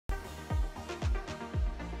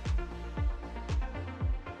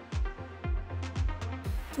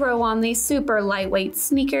Throw on these super lightweight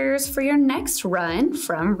sneakers for your next run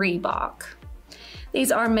from Reebok. These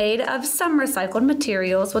are made of some recycled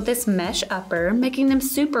materials with this mesh upper, making them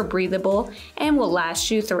super breathable and will last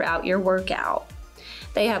you throughout your workout.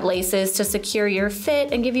 They have laces to secure your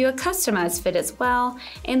fit and give you a customized fit as well,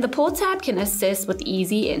 and the pull tab can assist with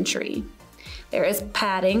easy entry. There is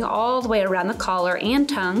padding all the way around the collar and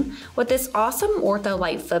tongue with this awesome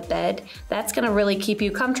ortho-light footbed that's going to really keep you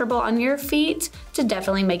comfortable on your feet to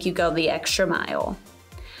definitely make you go the extra mile.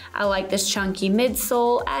 I like this chunky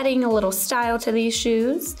midsole, adding a little style to these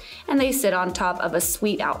shoes, and they sit on top of a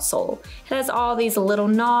sweet outsole. It has all these little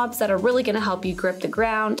knobs that are really going to help you grip the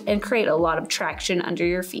ground and create a lot of traction under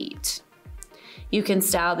your feet. You can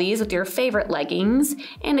style these with your favorite leggings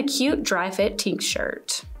and a cute dry fit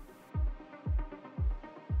t-shirt.